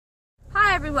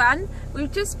everyone,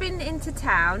 we've just been into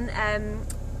town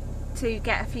to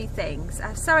get a few things.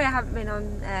 Sorry I haven't been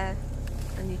on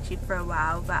YouTube for a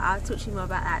while, but I'll talk to you more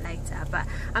about that later. But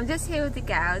I'm just here with the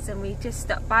girls and we just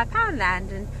stopped by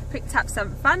Poundland and picked up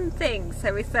some fun things,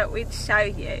 so we thought we'd show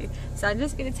you. So I'm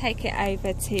just going to take it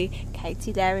over to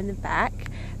Katie there in the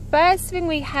back. First thing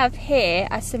we have here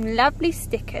are some lovely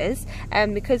stickers,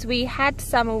 because we had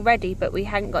some already but we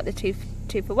hadn't got the two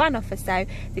for one offer, so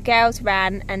the girls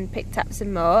ran and picked up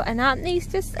some more. And aren't these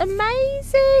just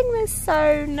amazing? They're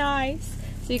so nice.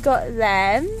 So you got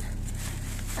them,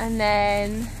 and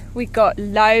then we got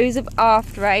loads of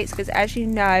After Eights, because as you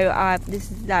know,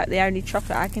 this is like the only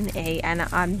chocolate I can eat and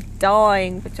I'm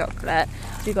dying for chocolate.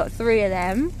 So we got 3 of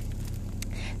them.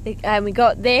 We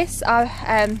got this.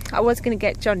 I was going to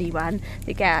get Johnny one,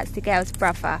 the girl's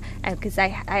brother, because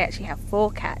they actually have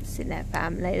 4 cats in their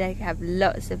family. They have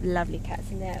lots of lovely cats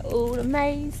and they're all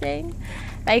amazing.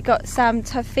 They got some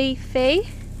Toffee.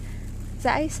 Is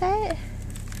that how you say it?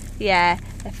 Yeah,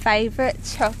 their favourite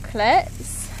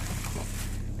chocolates.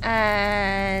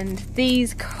 And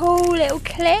these cool little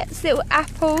clips, little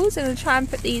apples. I'm going to try and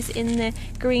put these in the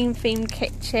green themed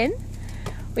kitchen.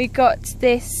 We got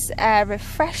this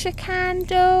refresher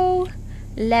candle,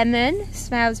 lemon,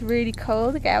 smells really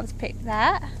cool, the girls picked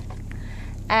that.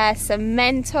 Some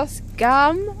Mentos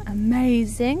gum,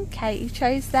 amazing, Katie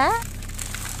chose that.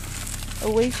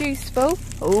 Always useful.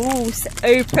 Oh, so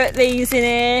who put these in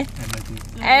here?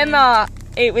 Emma.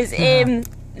 It was in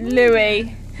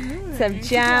Louis. Some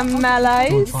jam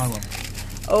mallows.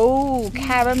 Oh,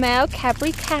 caramel,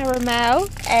 Cadbury caramel,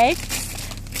 eggs,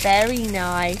 very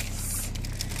nice.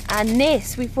 And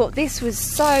this, we thought this was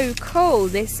so cool,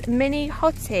 this mini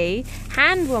hottie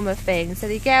hand warmer thing. So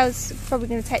the girls are probably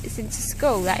going to take this into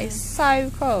school. That is so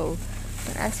cool.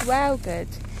 That's well good.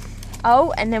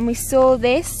 Oh, and then we saw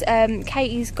this.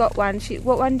 Katie's got one.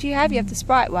 What one do you have? You have the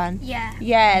Sprite one? Yeah.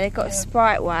 Yeah, they've got a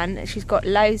Sprite one. She's got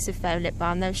loads of foam lip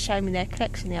balm. They were showing me their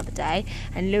collection the other day.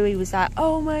 And Louis was like,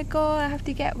 oh my God, I have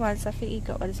to get one. So I think he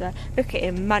got one as well. Look at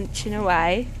him munching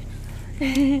away.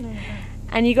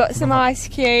 And you got some ice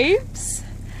cubes.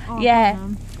 Oh, yeah,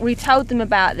 we told them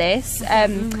about this.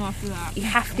 You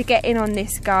have to get in on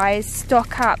this, guys.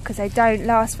 Stock up, because they don't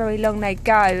last very long. They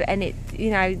go, and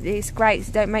it's great.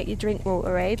 So don't make your drink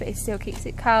watery, but it still keeps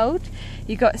it cold.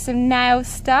 You got some nail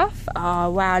stuff. Oh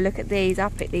wow, look at these. I'll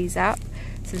pick these up.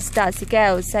 Some studs. The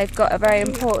girls, they've got a very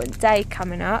important day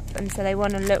coming up, and so they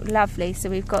want to look lovely. So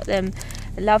we've got them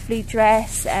a lovely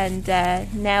dress and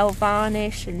nail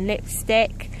varnish and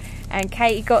lipstick. And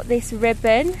Katie got this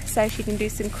ribbon, so she can do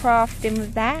some crafting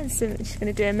with that. So she's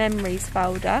going to do a memories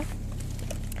folder.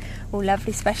 All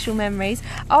lovely special memories.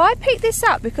 Oh, I picked this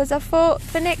up because I thought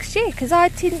for next year, because I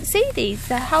didn't see these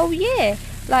the whole year,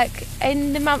 like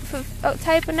in the month of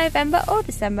October, November or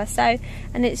December. So,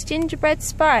 and it's gingerbread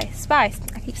spice. I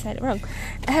keep saying it wrong.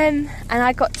 And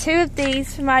I got 2 of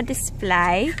these for my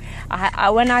display.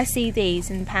 When I see these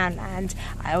in Poundland,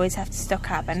 I always have to stock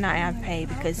up at 99p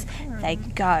because they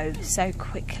go so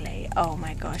quickly. Oh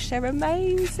my gosh, they're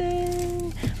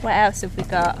amazing. What else have we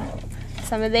got?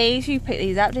 Some of these, you picked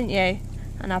these up, didn't you?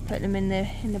 And I put them in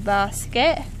the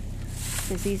basket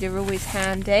because these are always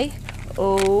handy.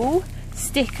 Oh,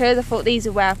 stickers. I thought these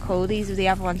are well cool. These are the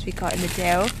other ones we got in the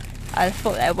deal. I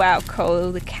thought they were well cool,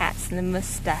 all the cats and the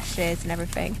moustaches and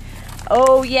everything.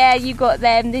 Oh yeah, you got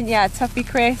them, didn't you? Toffee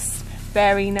crisp,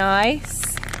 very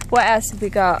nice. What else have we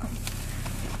got?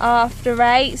 After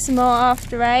Eights, more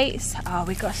After Eights. Oh,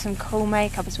 we got some cool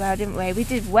makeup as well, didn't we? We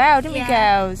did well, didn't we,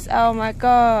 girls? Oh my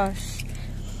gosh.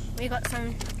 We got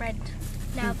some red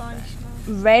nail varnish.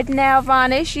 Red nail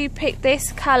varnish, you picked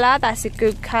this colour. That's a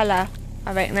good colour.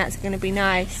 I reckon that's going to be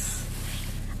nice.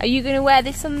 Are you going to wear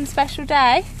this on a special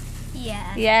day?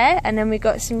 Yeah. Yeah, and then we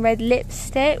got some red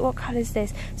lipstick. What colour is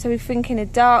this? So we're thinking a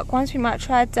dark ones. We might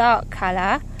try a dark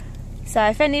colour. So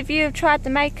if any of you have tried the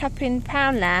makeup in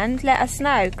Poundland, let us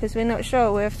know, because we're not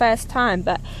sure. We're a first time,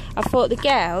 but I thought the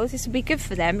girls, this would be good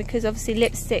for them, because obviously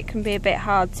lipstick can be a bit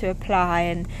hard to apply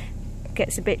and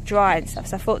gets a bit dry and stuff.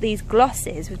 So I thought these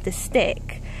glosses with the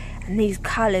stick, and these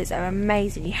colours are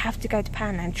amazing. You have to go to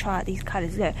Poundland and try out these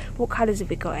colours. Look, what colours have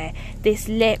we got here? This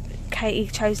lip, Katie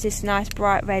chose this nice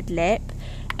bright red lip.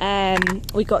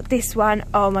 We got this one.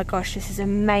 Oh my gosh, this is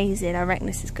amazing. I reckon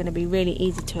this is going to be really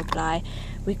easy to apply.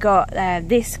 We got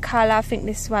this colour, I think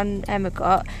this one Emma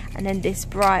got, and then this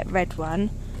bright red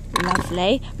one.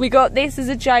 Lovely. We got this as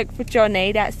a joke for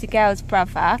Johnny, that's the girl's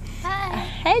brother. Hi.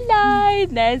 Hello,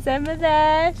 there's Emma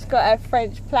there. She's got her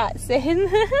French plaits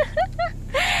in.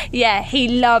 Yeah, he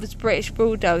loves British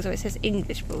Bulldogs, or it says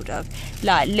English Bulldog,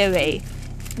 like Louis.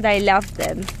 They love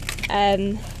them.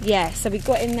 Yeah, so we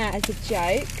got in that as a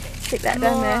joke. Stick that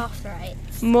down More there. after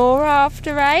 8. More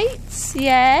after 8s.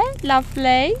 Yeah,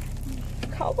 lovely.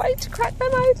 Can't wait to crack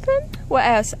them open. What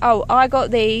else? Oh, I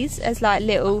got these as like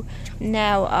little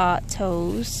nail art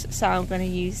tools, so I'm going to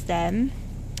use them.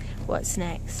 What's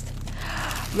next?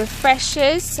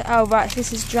 Refreshers. Oh right,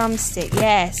 this is drumstick.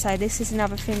 Yeah, so this is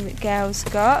another thing that girls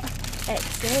got.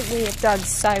 Excellent. We have done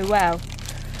so well.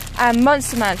 And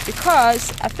Monster Munch,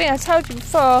 because I think I told you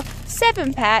before,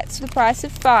 7 packs for the price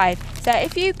of 5. So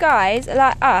if you guys are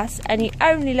like us and you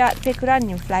only like the pickled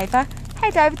onion flavour,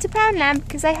 head over to Poundland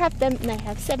because they have them. And they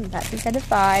have 7 packs instead of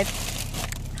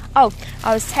 5. Oh,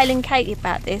 I was telling Katie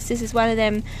about this. This is one of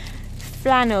them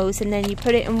flannels, and then you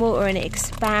put it in water and it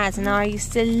expands. And I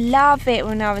used to love it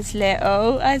when I was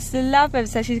little. I used to love them.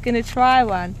 So she's going to try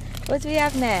one. What do we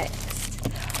have next?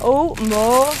 Oh,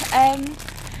 more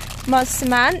Monster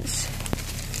Munch.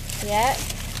 Yeah.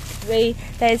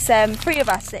 There's 3 of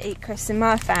us that eat crisps in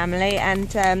my family,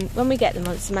 and when we get the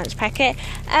Monster Munch packet,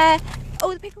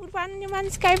 all the pickled onion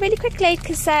ones go really quickly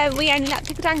because we only like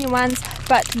pickled onion ones.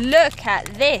 But look at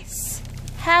this.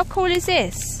 How cool is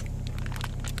this?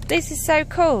 This is so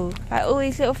cool. Like all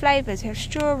these little flavours. We have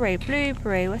strawberry,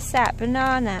 blueberry, what's that?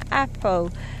 Banana,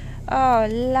 apple. Oh,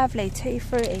 lovely. Tutti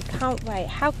frutti. Can't wait.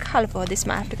 How colourful. This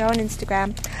might have to go on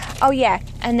Instagram. Oh, yeah.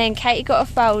 And then Katie got a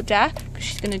folder because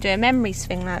she's going to do a memories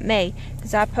thing like me.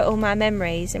 Because I put all my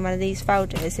memories in one of these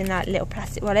folders in like little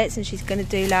plastic wallets. And she's going to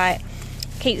do like,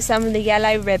 keep some of the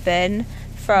yellow ribbon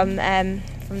from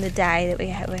the day that we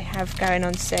have going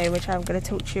on soon, which I'm going to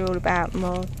talk to you all about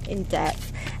more in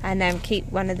depth. And keep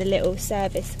one of the little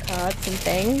service cards and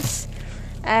things.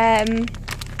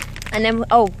 And then,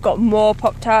 oh, got more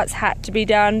Pop-Tarts, had to be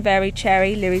done, very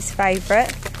cherry, Louie's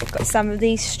favourite. Got some of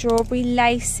these strawberry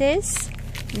laces,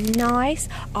 nice.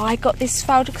 I got this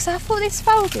folder because I thought this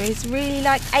folder is really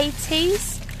like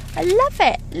 80s. I love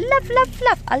it, love, love,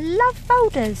 love. I love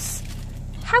folders.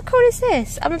 How cool is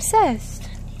this? I'm obsessed.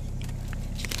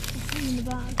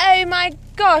 Oh my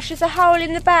gosh, there's a hole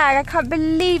in the bag. I can't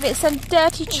believe it. Some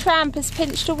dirty tramp has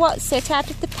pinched a What's-It out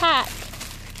of the pack.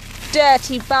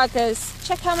 Dirty buggers.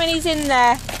 Check how many's in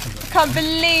there. Can't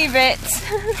believe it.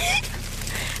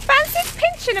 Fancy's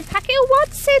pinching a packet of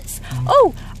What's-Its.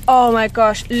 Oh my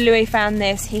gosh, Louis found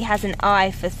this. He has an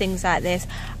eye for things like this.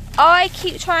 I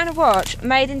keep trying to watch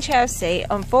Made in Chelsea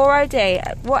on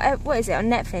 4OD. What is it, on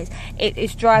Netflix? It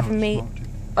is driving me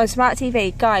on Smart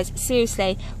TV. Guys,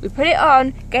 seriously, we put it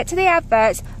on, get to the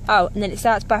adverts, oh, and then it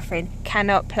starts buffering.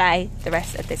 Cannot play the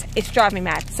rest of this. It's driving me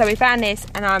mad. So we found this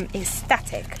and I'm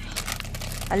ecstatic.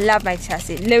 I love Made in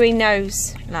Chelsea. Louis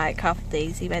knows like half of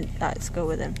these. He went like to school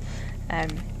with them.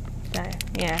 So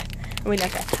yeah, we know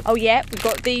that. Oh yeah, we've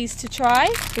got these to try.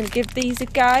 We're gonna give these a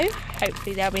go.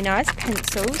 Hopefully they'll be nice.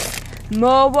 Pencils.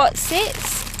 More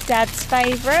What's-Its. Dad's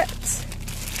favourite.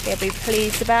 He'll be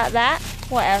pleased about that.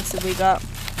 What else have we got?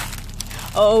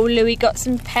 Oh, Louis got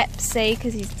some Pepsi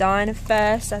because he's dying of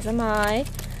thirst, as am I.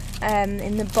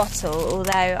 In the bottle.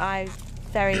 Although I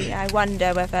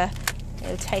wonder whether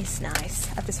it'll taste nice.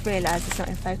 I've just realised it's not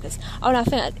in focus. Oh no, I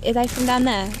think, are they from down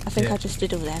there? I think yeah. I just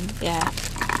did all them, yeah.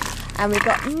 And we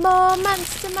got more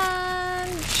Monster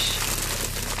Munch.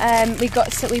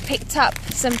 We picked up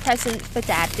some presents for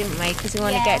Dad, didn't we? Because we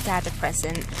want to get Dad a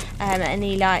present. And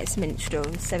he likes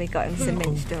minstrels, so we got him some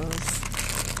minstrels.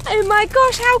 Oh my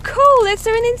gosh, how cool! Let's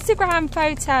do an Instagram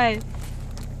photo.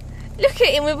 Look at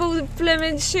him with all the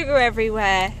blooming sugar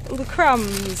everywhere, all the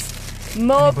crumbs.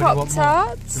 More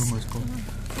Pop-Tarts.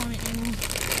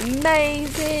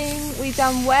 Amazing. We've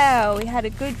done well. We had a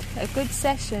good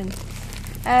session.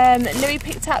 Louis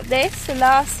picked up this, The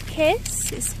Last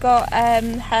Kiss. It's got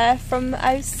her from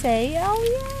OC.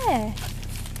 Oh yeah.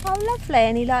 Oh lovely,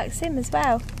 and he likes him as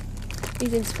well.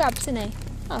 He's in Scrubs, isn't he?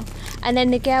 Oh. And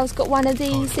then the girls got one of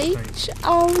these each.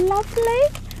 Oh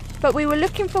lovely. But we were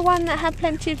looking for one that had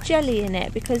plenty of jelly in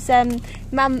it because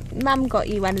Mum got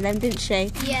you one of them, didn't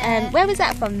she? Yeah. Where was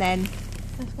that from then?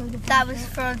 That was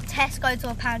from Tesco's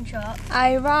or Pound Shop.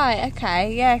 Oh right,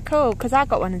 okay, yeah, cool. Because I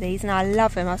got one of these and I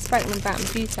love them. I've spoken about them a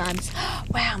few times.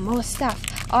 Wow, more stuff.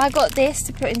 I got this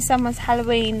to put in someone's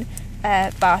Halloween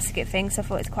basket thing, so I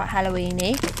thought it's quite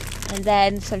Halloweeny. And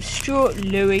then some straw.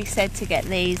 Louis said to get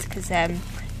these because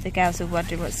the girls were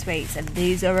wondering what sweets, and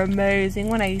these are amazing.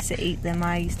 When I used to eat them,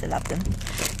 I used to love them.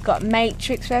 Got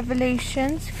Matrix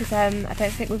Revolutions because I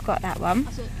don't think we've got that one.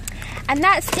 And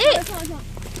that's it.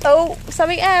 Oh,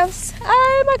 something else.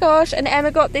 Oh my gosh. And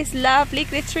Emma got this lovely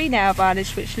glittery nail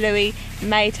varnish which Louis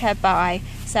made her buy.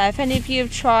 So if any of you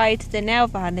have tried the nail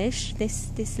varnish,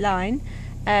 this line,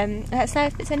 let us know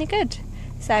if it's any good.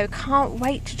 So can't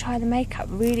wait to try the makeup.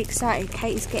 Really excited.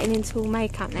 Katie's getting into all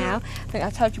makeup now. I think I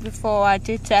told you before I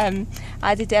did her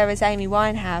as Amy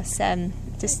Winehouse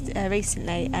just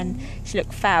recently, and she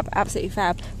looked fab, absolutely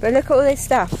fab. But look at all this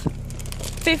stuff.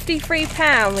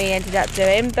 £53 we ended up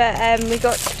doing, but we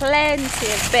got plenty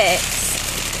of bits.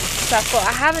 So I thought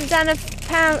I haven't done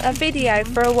a video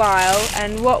for a while,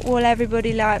 and what will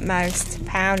everybody like most?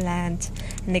 Poundland.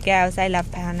 And the girls, they love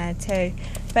Poundland too.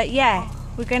 But yeah,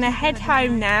 we're going to head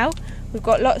home now. We've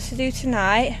got lots to do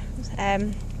tonight.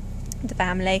 The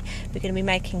family, we're going to be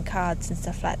making cards and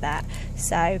stuff like that.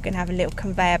 So we're going to have a little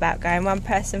conveyor belt going. One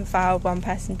person fold, one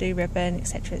person do ribbon,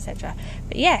 etc, etc.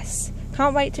 But yes,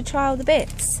 can't wait to try all the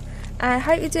bits. I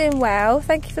hope you're doing well.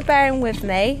 Thank you for bearing with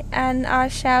me, and I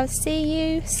shall see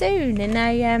you soon in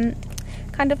a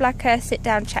kind of like a sit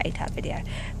down chatty type video.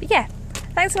 But yeah,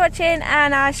 thanks for watching,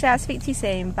 and I shall speak to you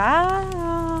soon.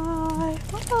 Bye.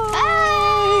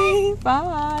 Bye.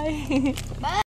 Bye. Bye.